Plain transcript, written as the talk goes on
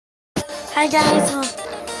Hi guys,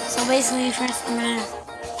 so basically first I'm gonna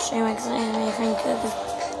show you my friend because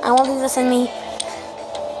I want people to send me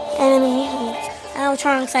enemy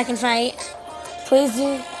animatronics I can fight. Please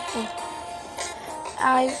do.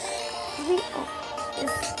 I really,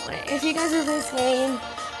 if you guys are this game,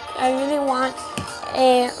 I really want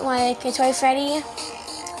a toy Freddy,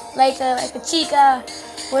 like a chica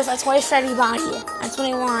with a toy Freddy body. That's what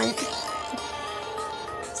I want.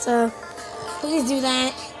 So please do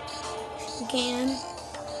that if you can.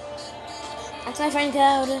 That's my friend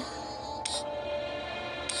code.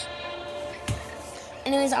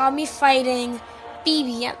 Anyways, I'll be fighting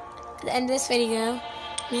BB at the end of this video. I'm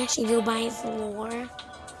gonna actually go by his lore.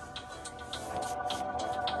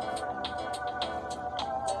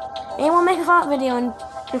 Maybe we'll make a follow-up video and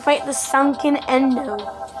fight the sunken Endo.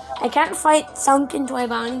 I can't fight sunken toy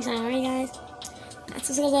body, sorry guys. That's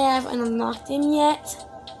just because I haven't unlocked him yet.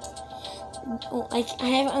 I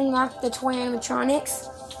haven't unlocked the toy animatronics.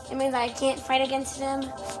 It means I can't fight against him.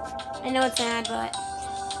 I know it's sad, but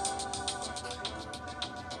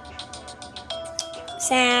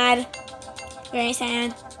sad. Very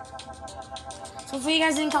sad. So hopefully you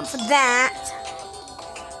guys didn't come for that.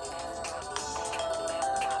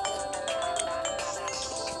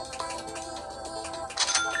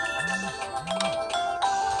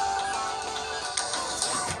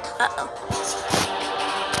 Uh-oh.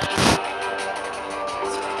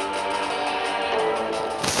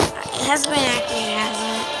 It hasn't been activated, has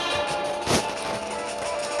it?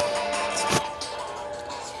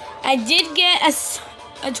 I did get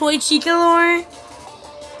a toy chica lure,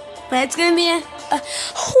 but it's gonna be a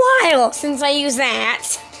while since I use that.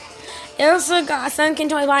 I also got a sunken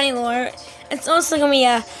toy body lure. It's also gonna be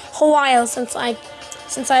a while since I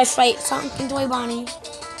fight sunken toy body.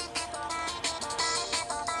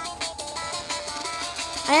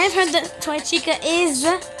 I have heard that toy chica is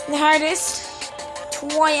the hardest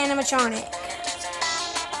toy animatronic.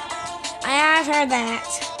 I have heard that.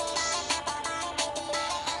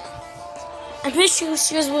 I'm pretty sure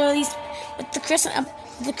she was released with the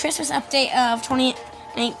Christmas update of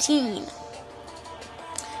 2019.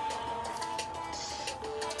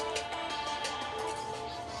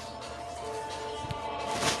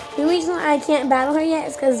 The reason I can't battle her yet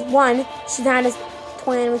is because, one, she's not a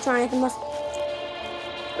toy animatronic.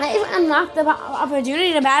 I even unlocked the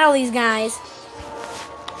opportunity to battle these guys.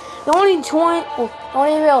 The only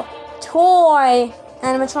real toy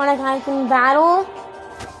animatronic I can battle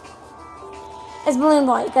is Balloon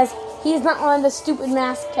Boy, because he's not one of the stupid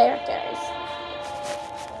mask characters.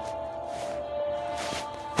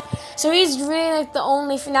 So he's really like the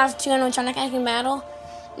only FNAF 2 animatronic I can battle.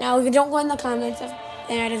 Now, if you don't go in the comments if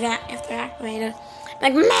they're activated.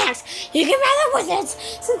 Like, Max, you can battle wizards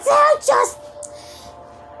since there's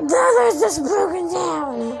just broken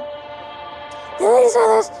down. These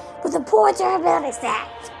others with the poor durability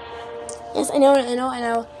stats. Yes, I know.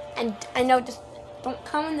 And I know, just don't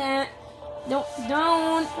comment that. Don't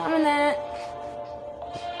comment that.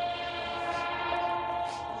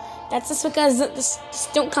 That's just because,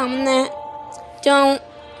 just don't comment that. Don't.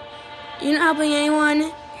 You're not helping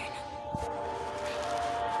anyone.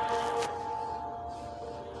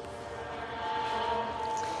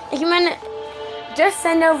 If you mind, just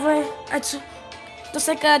send over just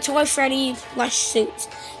like a toy Freddy plush suit.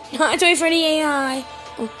 Not a toy Freddy AI.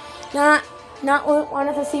 Not one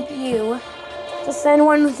with a CPU. Just send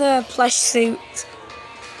one with a plush suit.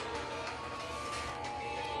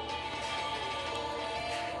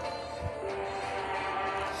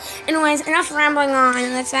 Anyways, enough rambling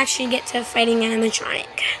on. Let's actually get to fighting animatronic.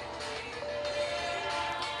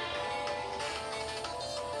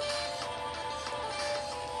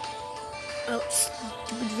 Oh,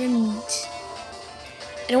 stupid remnant.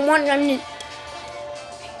 I don't want remnant.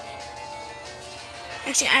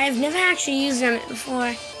 Actually, I've never actually used remnant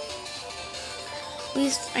before. At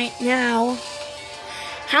least right now.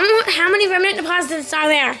 How many remnant deposits are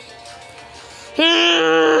there?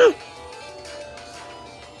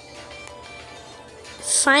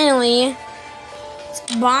 Finally, it's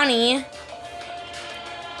Bonnie.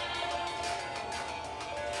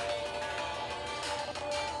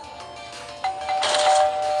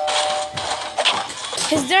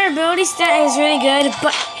 His durability stat is really good,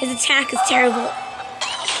 but his attack is terrible.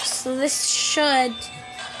 So this should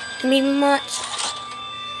be much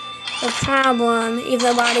a problem if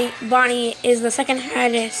the Bonnie is the second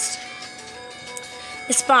hardest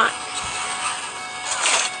spot.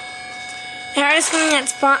 The hardest one at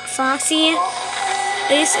spot Foxy, at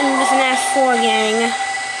least in the FNAF 4 gang.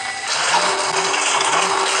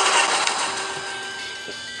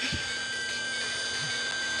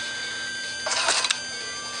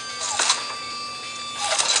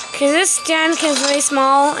 Because this static is really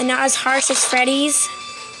small and not as harsh as Freddy's.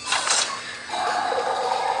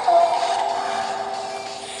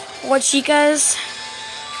 Or Chica's.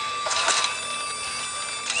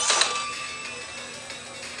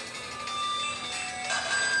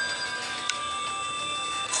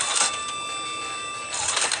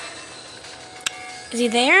 Is he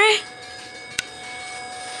there?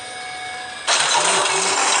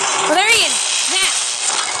 Oh, there he is! Snap!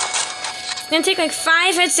 It's gonna take like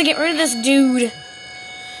 5 hits to get rid of this dude.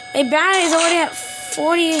 My battery's already at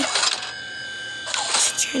 40.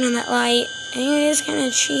 Let's turn on that light. I think it is kind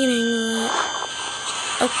of cheating, but...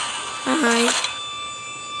 Oh, hi.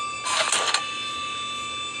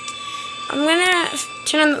 I'm gonna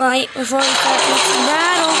turn on the light before we start the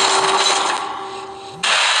battle.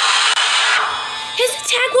 His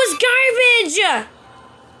attack was garbage!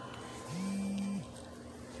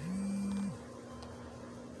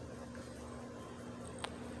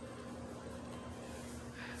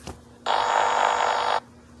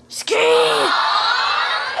 Scream!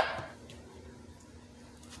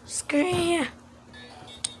 Scream!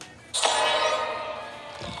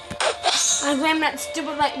 I blame that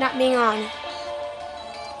stupid light not being on.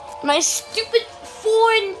 My stupid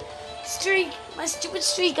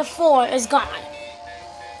streak of 4 is gone.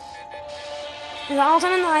 And I'll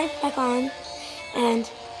turn the light back on, and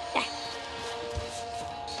yeah.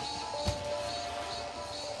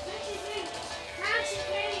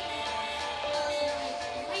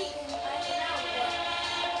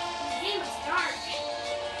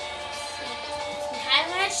 I'm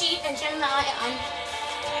gonna cheat and turn the light on.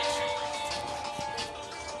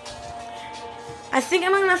 I think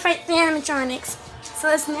I'm gonna fight the animatronics. So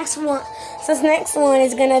this next one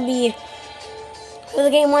is gonna be who the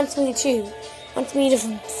game wants me to choose. Wants me to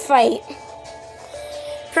fight.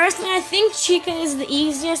 Personally, I think Chica is the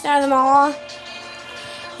easiest out of them all.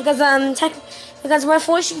 Because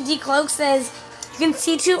before she decloaks, says you can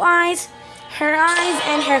see 2 eyes, her eyes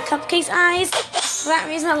and her cupcake's eyes. For that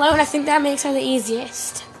reason alone, I think that makes her the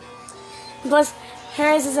easiest. Plus,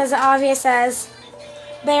 hers is as obvious as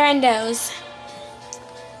Barando's.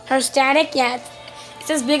 Her static, yeah, it's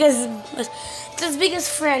as big as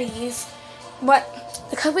Freddy's. But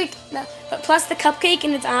the cupcake, but plus the cupcake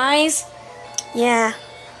in its eyes, yeah.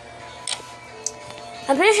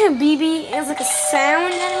 I'm pretty sure BB is like a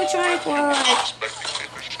sound animatronic, where like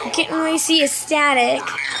you can't really see his static.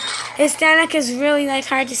 His static is really like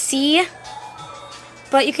hard to see,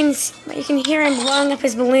 but you can hear him blowing up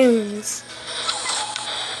his balloons.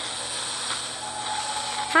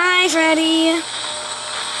 Hi, Freddy.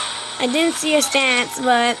 I didn't see your stats,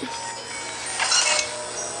 but.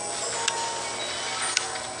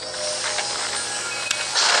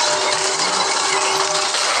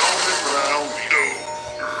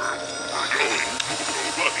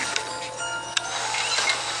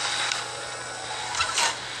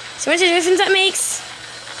 So much difference that makes?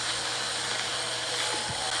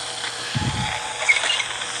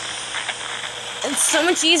 It's so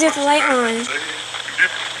much easier with the light on.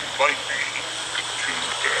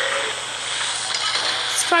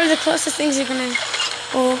 It's probably the closest things you're gonna...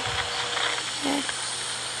 Oh. Yeah.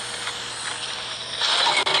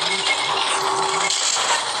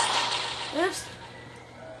 Oops.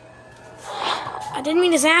 I didn't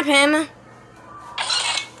mean to zap him.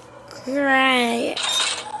 Great.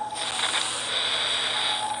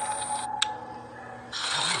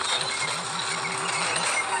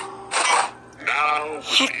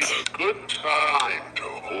 Heck. A good time to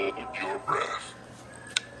hold your breath.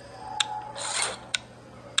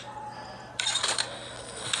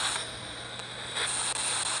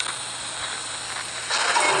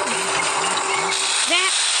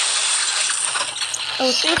 That.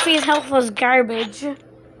 Oh, thankfully his health was garbage.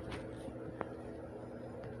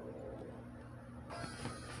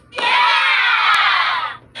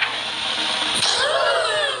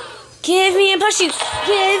 Give me a plush suit.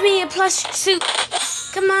 Give me a plush suit.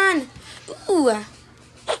 Come on. Ooh.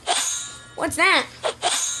 What's that?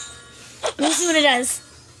 Let me see what it does.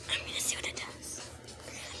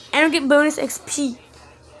 I don't get bonus XP.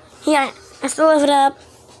 Here, I still live it up.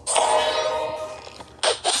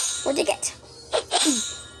 What'd you get?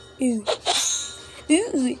 Ooh.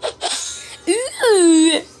 Ooh.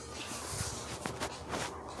 Ooh.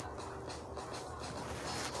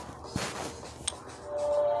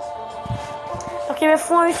 Okay,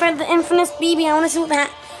 before we fight the infamous BB, I want to see what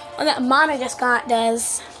that mod I just got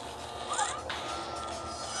does.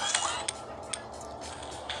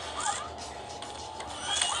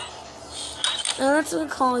 Now let's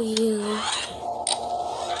call you,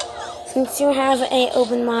 since you have a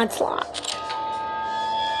open mod slot.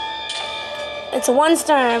 it's a 1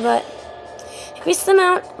 star, but increase the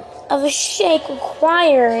amount of a shake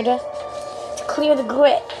required to clear the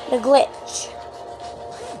glitch.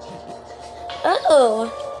 Uh-oh.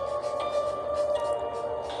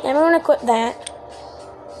 I'm gonna equip that.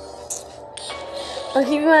 I'll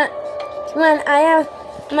keep you on. Come on,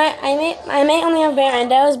 I may only have bare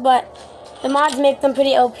endos, but the mods make them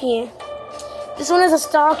pretty OP. This one is a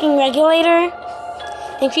stalking regulator.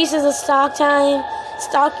 Increases the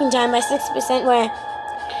stalking time by 60%, where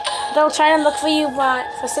they'll try to look for you, but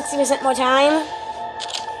for 60% more time.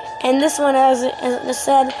 And this one, as I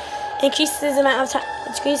said, increases the amount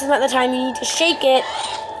of time you need to shake it.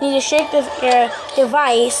 You need to shake your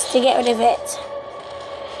device to get rid of it.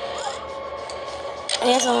 I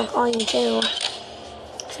guess I'll call you too,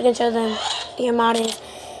 so I can show them your mod is.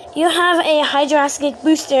 You have a Hydroacidic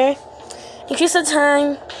booster. Increase the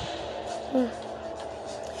time.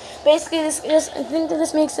 Basically, I think that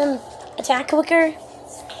this makes them attack quicker.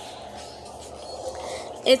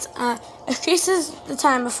 It increases the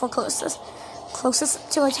time before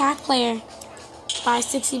closest to attack player by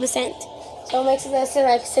 60%. So it makes it less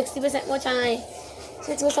like 60% more time,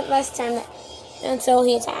 60% less time until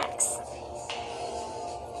he attacks.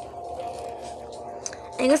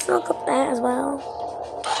 I guess I'll look up that as well.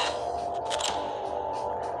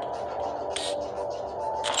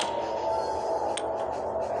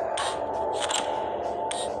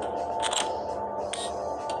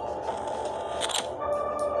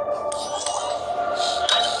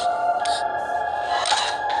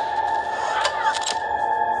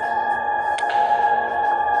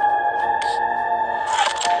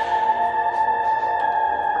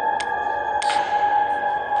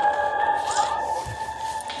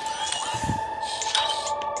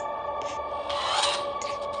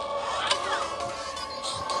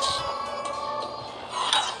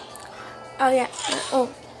 Oh yeah. Oh,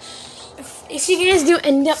 if you guys do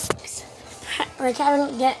end up like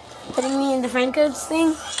putting me in the friend codes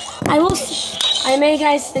thing, I may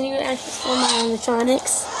guys send you access to my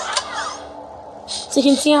electronics, so you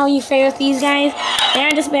can see how you fare with these guys. They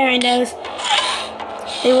aren't just bare endos.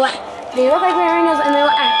 They look like bare endos and they will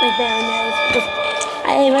act like bare endos. Because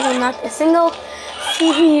I haven't unlocked a single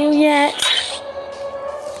CPU yet.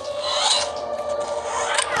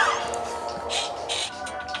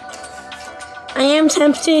 I am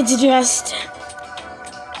tempted to just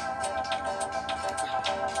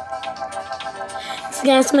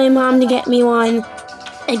ask my mom to get me one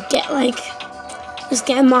and get a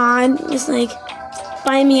mod, just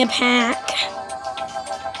buy me a pack.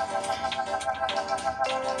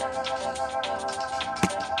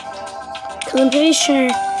 Cause I'm pretty sure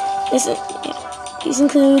these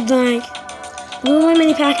include balloon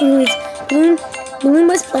mini pack includes balloon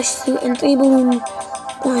bus plush suit and 3 balloon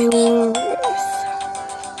fireworks.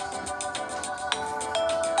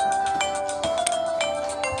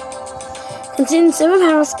 Contains 7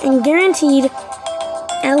 powers and guaranteed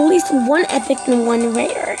at least 1 epic and 1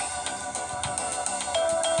 rare.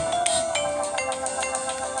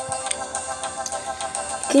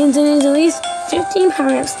 Contains at least 15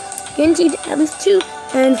 power-ups, guaranteed at least 2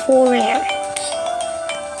 and 4 rare.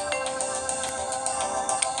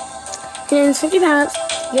 Contains 50 power-ups,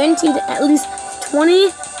 guaranteed at least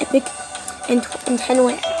 20 epic and 10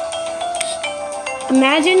 rare.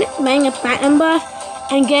 Imagine buying a platinum buff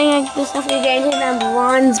and getting the stuff you're getting in that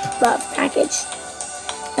bronze buff package.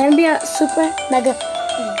 That'd be a super mega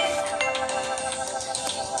beef.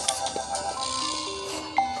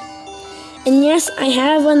 And yes, I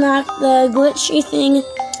have unlocked the glitchy thing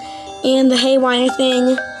and the haywire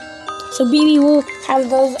thing, so BB will have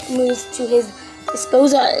those moves to his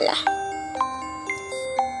disposal.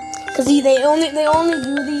 Cause they only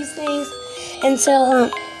do these things until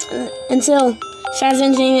Shaz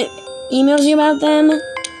Entertainment emails you about them.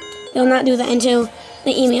 They'll not do that until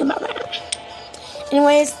they email about that.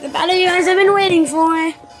 Anyways, the battle you guys have been waiting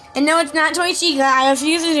for. And no, it's not Toy Chica. I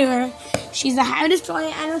refuse to do her. She's the hardest toy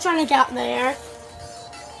animatronic out there.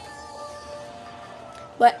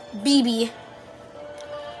 But BB.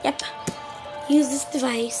 Yep. Use this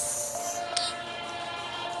device.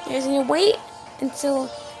 There's gonna wait until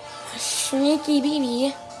a sneaky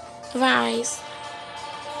BB arrives.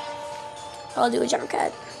 I'll do a jump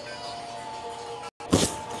cut.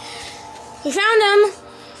 We found him!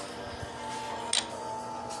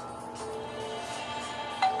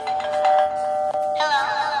 Hello.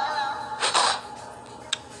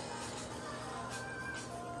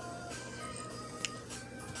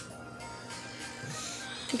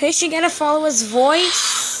 I'm pretty sure you gotta follow his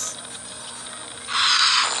voice.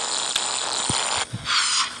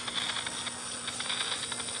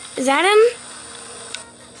 Is that him?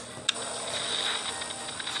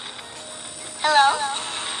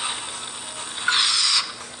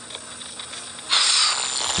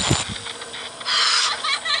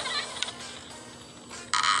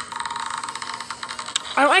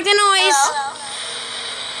 I don't like the noise.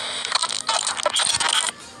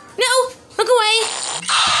 No! Look away!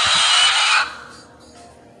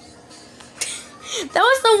 That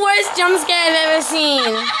was the worst jump scare I've ever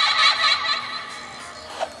seen.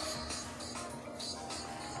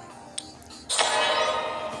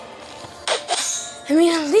 I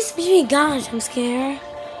mean, at least BB got a jump scare.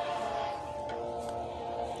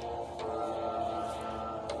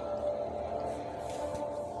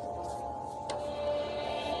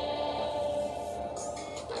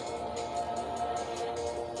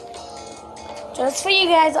 Just for you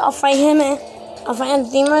guys, I'll fight him. I'll fight him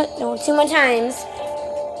 2 more times.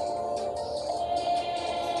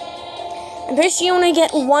 I'm pretty sure you only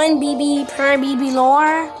get 1 BB per BB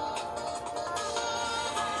lore.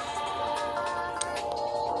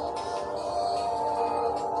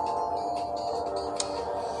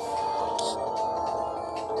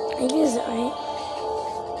 I use it right.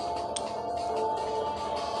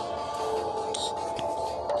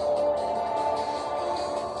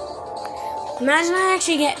 Imagine I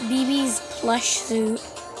actually get BB's plush suit.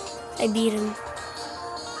 I beat him.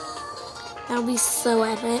 That would be so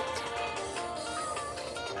epic.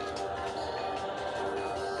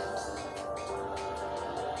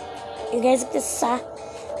 You guys get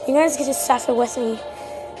to suffer with me.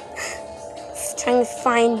 Trying to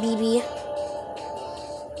find BB.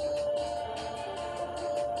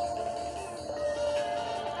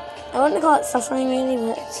 I wouldn't call it suffering really,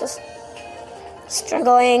 but it's just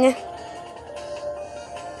struggling.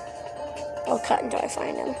 I'll cut until I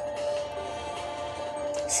find him.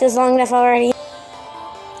 This is long enough already.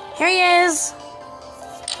 Here he is.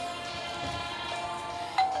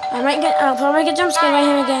 I'll probably get jump scared by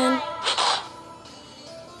him again.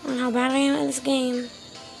 I don't know how bad I am at this game.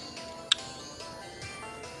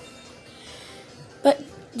 But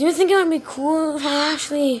do you think it would be cool if I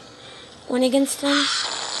actually went against him?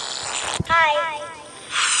 Hi.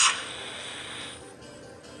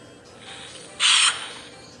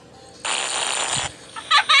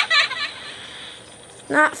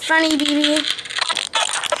 Not funny, BB.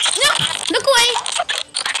 No! Look away!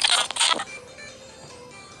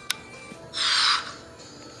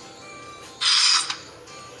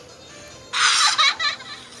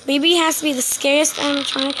 BB has to be the scariest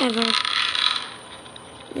animatronic ever.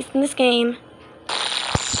 At least in this game.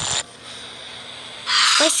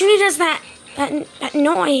 But Judy does that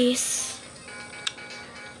noise.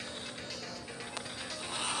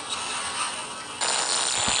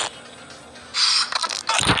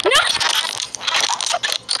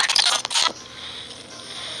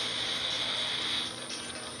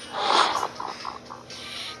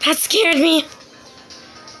 That scared me.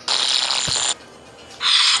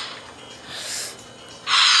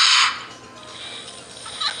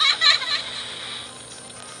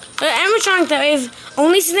 The animatronic that we've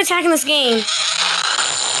only seen attack in this game.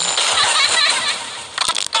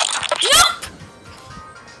 Nope!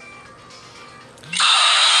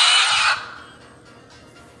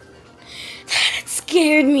 That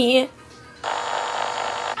scared me.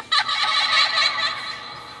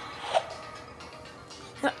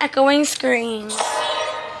 The echoing screams.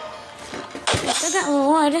 I still got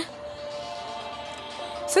wood.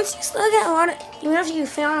 Since you still get wood, even if you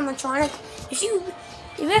fail on animatronic,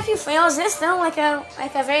 even if you fail, is there still like a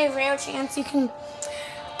very rare chance you can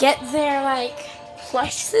get their like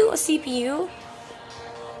plush suit or CPU?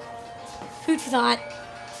 Food for thought.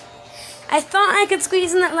 I thought I could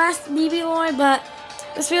squeeze in that last BB lore, but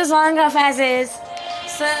this feels long enough as is.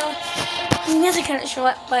 So you guys are kind of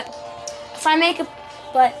short, but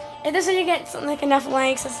if this video gets like enough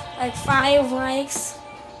likes, it's like 5 likes,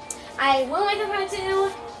 I will make a part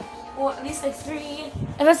 2, or at least like 3.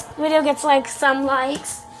 If this video gets like some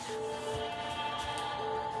likes,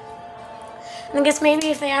 and I guess maybe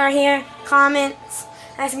if they are here, comments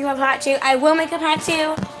asking about part 2, I will make a part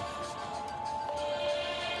 2.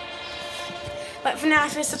 But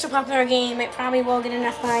FNAF is such a popular game, it probably will get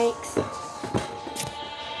enough likes.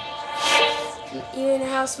 You know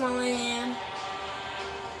how small I am.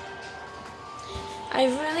 I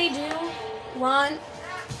really do want...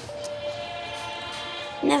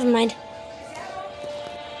 Never mind.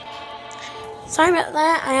 Sorry about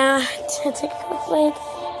that. I had to take a quick break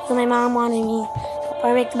because my mom wanted me to help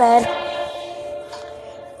her make the bed.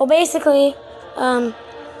 Well, basically, I'm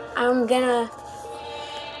gonna...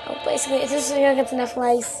 Basically, if this video gets enough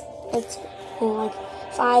likes, it's like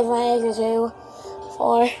 5 likes or 2,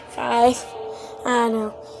 4, 5, I don't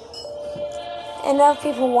know. Enough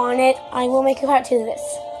people want it, I will make a part 2 of this.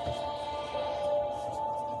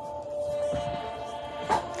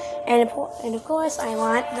 And of course, I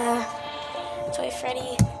want the Toy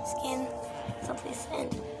Freddy skin. So Please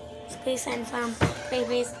send. Please send some.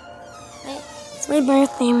 Please. It's my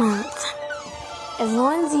birthday month. If no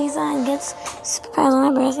one sees that and gets surprised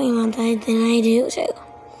on my birthday month, then I do too.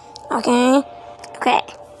 Okay? Okay.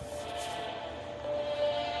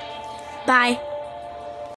 Bye.